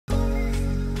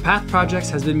Path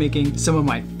Projects has been making some of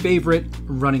my favorite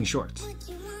running shorts.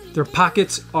 Their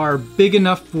pockets are big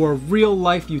enough for real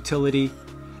life utility,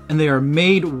 and they are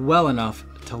made well enough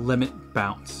to limit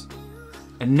bounce.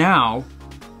 And now,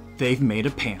 they've made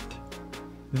a pant.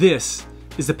 This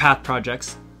is the Path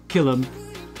Projects Killam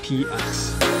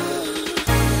PX.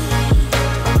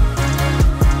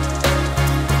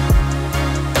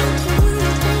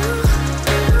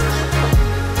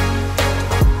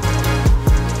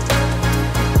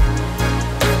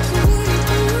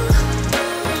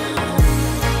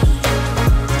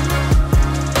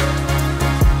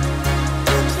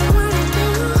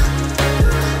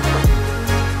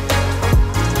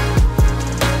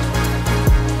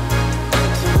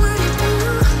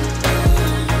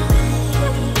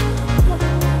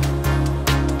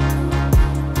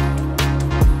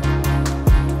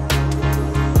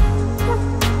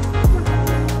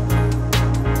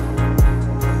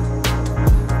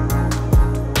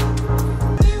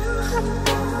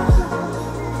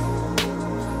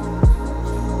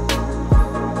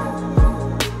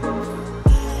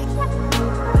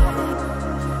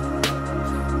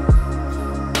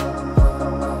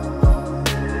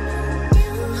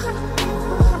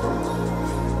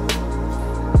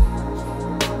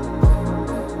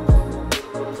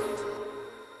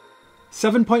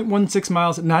 7.16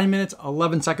 miles, 9 minutes,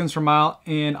 11 seconds per mile,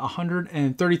 and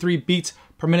 133 beats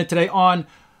per minute today on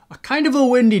a kind of a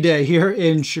windy day here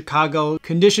in Chicago.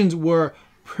 Conditions were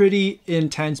pretty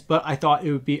intense, but I thought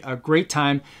it would be a great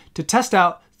time to test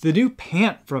out the new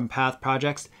pant from Path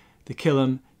Projects, the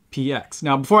Killam PX.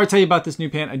 Now, before I tell you about this new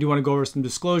pant, I do want to go over some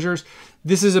disclosures.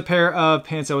 This is a pair of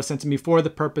pants that was sent to me for the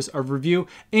purpose of review,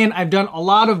 and I've done a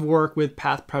lot of work with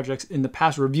Path Projects in the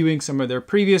past, reviewing some of their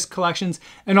previous collections,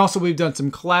 and also we've done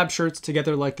some collab shirts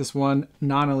together, like this one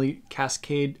non-elite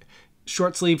Cascade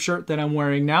short sleeve shirt that I'm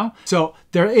wearing now. So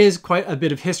there is quite a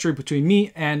bit of history between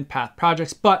me and Path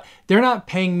Projects, but they're not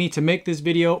paying me to make this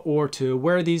video or to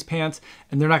wear these pants,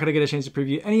 and they're not gonna get a chance to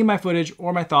preview any of my footage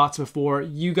or my thoughts before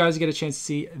you guys get a chance to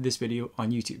see this video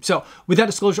on YouTube. So with that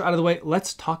disclosure out of the way,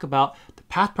 let's talk about the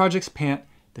Path Projects pant,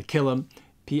 the Killam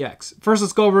PX. First,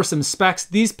 let's go over some specs.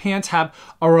 These pants have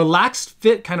a relaxed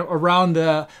fit kind of around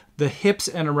the hips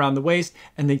and around the waist,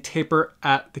 and they taper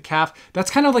at the calf.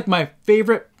 That's kind of like my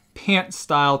favorite pant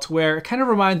style, to where it kind of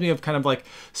reminds me of kind of like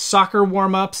soccer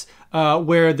warm-ups,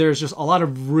 where there's just a lot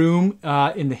of room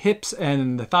in the hips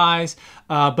and the thighs,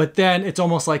 but then it's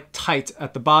almost like tight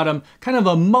at the bottom, kind of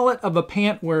a mullet of a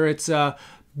pant where it's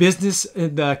business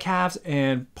in the calves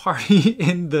and party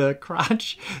in the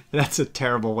crotch. That's a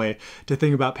terrible way to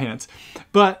think about pants,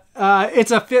 but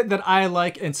it's a fit that I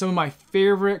like, and some of my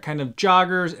favorite kind of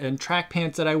joggers and track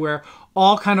pants that I wear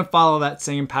all kind of follow that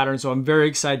same pattern, so I'm very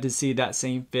excited to see that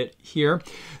same fit here.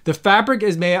 The fabric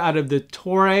is made out of the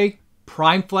Tahoe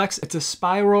Prime Flex. It's a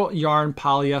spiral yarn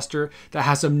polyester that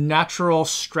has some natural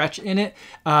stretch in it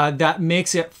that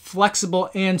makes it flexible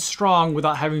and strong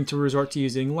without having to resort to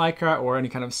using Lycra or any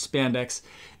kind of spandex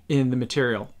in the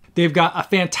material. They've got a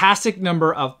fantastic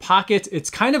number of pockets. It's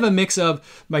kind of a mix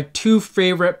of my two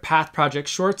favorite Path Project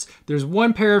shorts. There's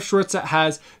one pair of shorts that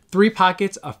has 3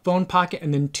 pockets, a phone pocket,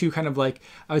 and then 2 kind of like,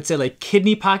 I would say like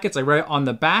kidney pockets, like right on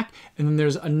the back. And then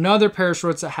there's another pair of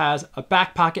shorts that has a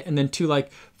back pocket and then 2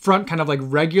 like front kind of like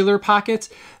regular pockets.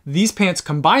 These pants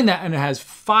combine that, and it has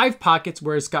 5 pockets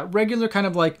where it's got regular kind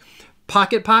of like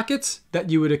pockets that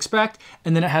you would expect,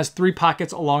 and then it has 3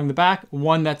 pockets along the back,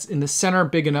 one that's in the center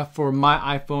big enough for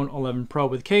my iPhone 11 Pro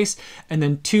with case, and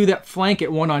then 2 that flank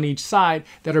it, one on each side,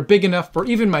 that are big enough for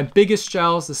even my biggest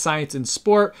gels, the Science and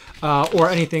Sport, or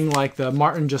anything like the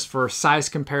Martin. Just for size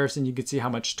comparison, you can see how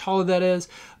much taller that is.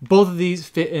 Both of these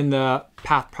fit in the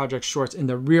Path Project shorts in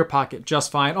the rear pocket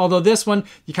just fine, although this one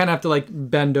you kind of have to like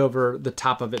bend over the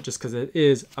top of it just because it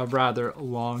is a rather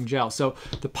long gel. So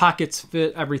the pockets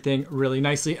fit everything really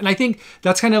nicely, and I think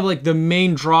that's kind of like the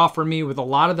main draw for me with a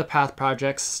lot of the Path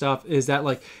Projects stuff, is that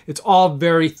like it's all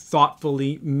very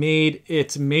thoughtfully made.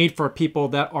 It's made for people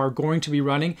that are going to be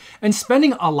running and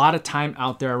spending a lot of time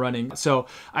out there running. So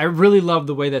I really love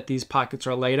the way that these pockets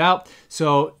are laid out.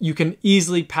 So you can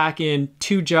easily pack in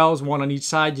 2 gels, one on each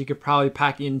side. You could probably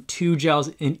pack in 2 gels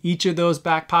in each of those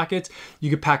back pockets.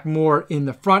 You could pack more in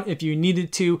the front if you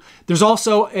needed to. There's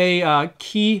also a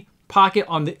key pocket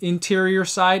on the interior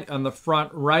side, on the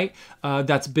front right,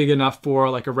 that's big enough for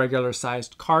like a regular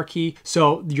sized car key.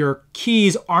 So your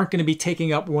keys aren't going to be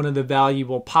taking up one of the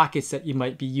valuable pockets that you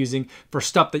might be using for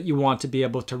stuff that you want to be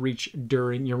able to reach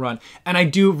during your run. And I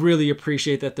do really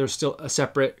appreciate that there's still a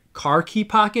separate car key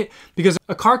pocket, because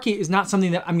a car key is not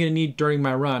something that I'm going to need during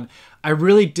my run. I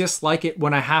really dislike it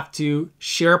when I have to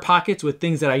share pockets with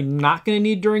things that I'm not going to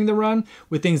need during the run,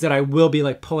 with things that I will be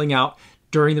like pulling out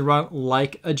during the run,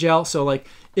 like a gel. So like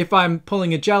if I'm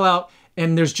pulling a gel out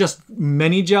and there's just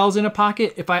many gels in a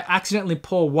pocket, if I accidentally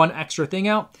pull one extra thing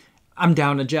out, I'm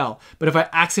down a gel. But if I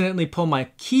accidentally pull my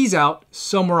keys out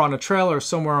somewhere on a trail or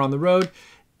somewhere on the road,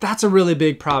 that's a really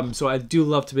big problem. So I do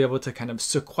love to be able to kind of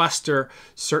sequester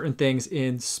certain things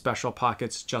in special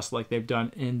pockets, just like they've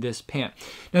done in this pant.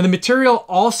 Now the material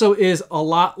also is a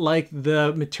lot like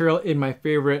the material in my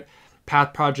favorite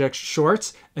Path Project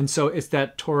shorts. And so it's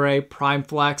that Tahoe Prime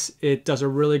Flex. It does a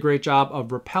really great job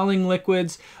of repelling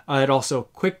liquids. It also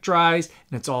quick dries,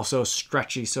 and it's also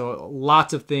stretchy. So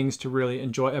lots of things to really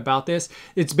enjoy about this.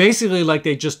 It's basically like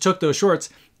they just took those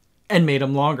shorts and made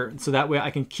them longer. So that way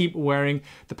I can keep wearing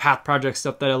the Path Project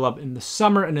stuff that I love in the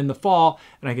summer and in the fall,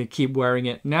 and I can keep wearing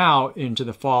it now into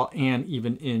the fall and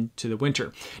even into the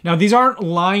winter. Now these aren't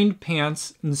lined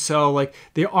pants, and so like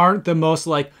they aren't the most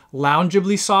like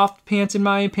loungeably soft pants in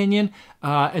my opinion.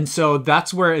 And so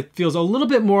that's where it feels a little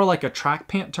bit more like a track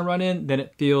pant to run in than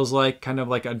it feels like kind of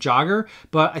like a jogger.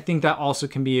 But I think that also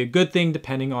can be a good thing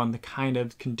depending on the kind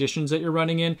of conditions that you're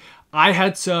running in. I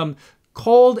had some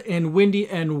cold and windy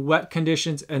and wet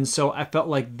conditions, and so I felt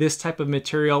like this type of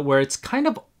material where it's kind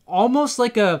of almost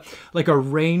like a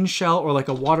rain shell or like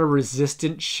a water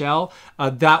resistant shell,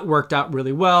 that worked out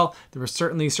really well. There were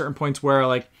certainly certain points where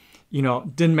like, you know,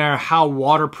 didn't matter how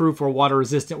waterproof or water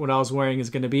resistant what I was wearing is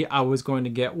going to be, I was going to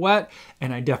get wet,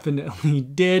 and I definitely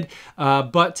did.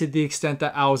 But to the extent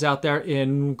that I was out there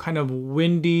in kind of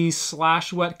windy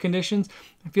 / wet conditions,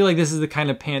 I feel like this is the kind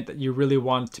of pant that you really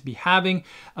want to be having.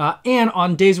 And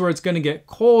on days where it's going to get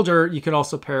colder, you can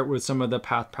also pair it with some of the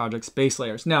Path Project's base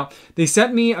layers. Now, they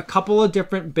sent me a couple of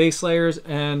different base layers,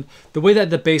 and the way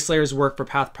that the base layers work for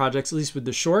Path Projects, at least with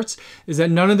the shorts, is that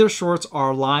none of their shorts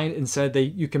are lined. Instead,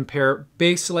 you can pair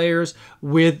base layers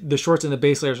with the shorts, and the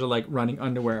base layers are like running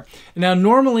underwear. Now,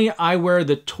 normally I wear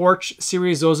the Torch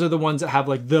series. Those are the ones that have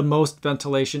like the most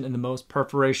ventilation and the most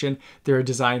perforation. They're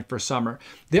designed for summer.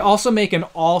 They also make an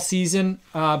all-season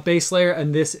base layer,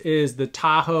 and this is the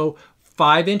Tahoe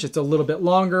 5-inch. It's a little bit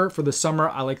longer. For the summer,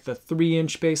 I like the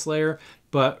 3-inch base layer,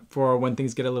 but for when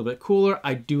things get a little bit cooler,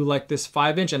 I do like this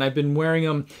 5-inch, and I've been wearing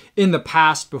them in the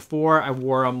past before. I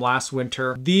wore them last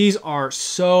winter. These are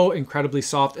so incredibly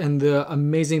soft, and the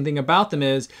amazing thing about them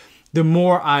is the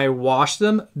more I wash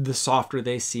them, the softer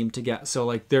they seem to get. So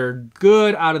like they're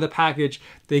good out of the package.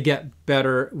 They get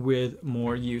better with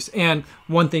more use. And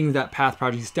one thing that Path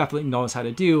Projects definitely knows how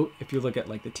to do, if you look at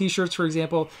like the t-shirts, for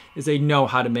example, is they know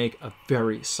how to make a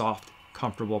very soft,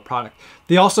 comfortable product.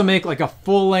 They also make like a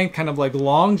full length, kind of like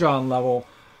long john level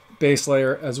base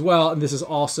layer as well. And this is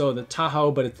also the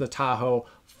Tahoe, but it's the Tahoe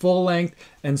full length.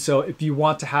 And so if you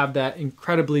want to have that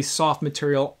incredibly soft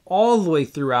material all the way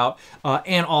throughout,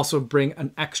 and also bring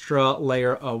an extra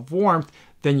layer of warmth,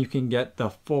 then you can get the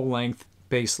full length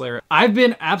base layer. I've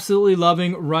been absolutely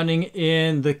loving running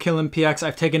in the Killam PX.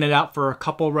 I've taken it out for a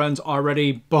couple runs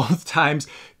already. Both times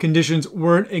conditions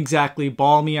weren't exactly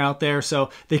balmy out there, so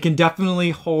they can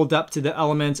definitely hold up to the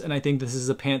elements, and I think this is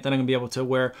a pant that I'm gonna be able to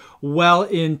wear well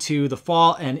into the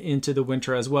fall and into the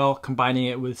winter as well, combining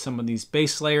it with some of these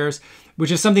base layers,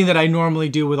 which is something that I normally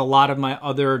do with a lot of my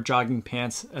other jogging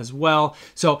pants as well.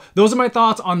 So those are my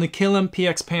thoughts on the Killam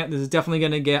PX pant. This is definitely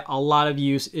gonna get a lot of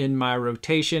use in my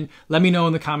rotation. Let me know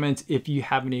in the comments if you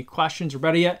have any questions, or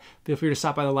better yet, feel free to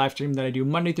stop by the live stream that I do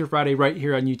Monday through Friday right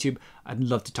here on YouTube. I'd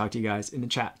love to talk to you guys in the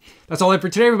chat. That's all I have for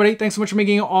today, everybody. Thanks so much for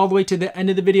making it all the way to the end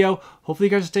of the video. Hopefully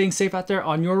you guys are staying safe out there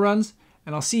on your runs,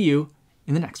 and I'll see you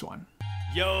in the next one.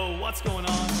 Yo, what's going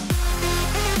on?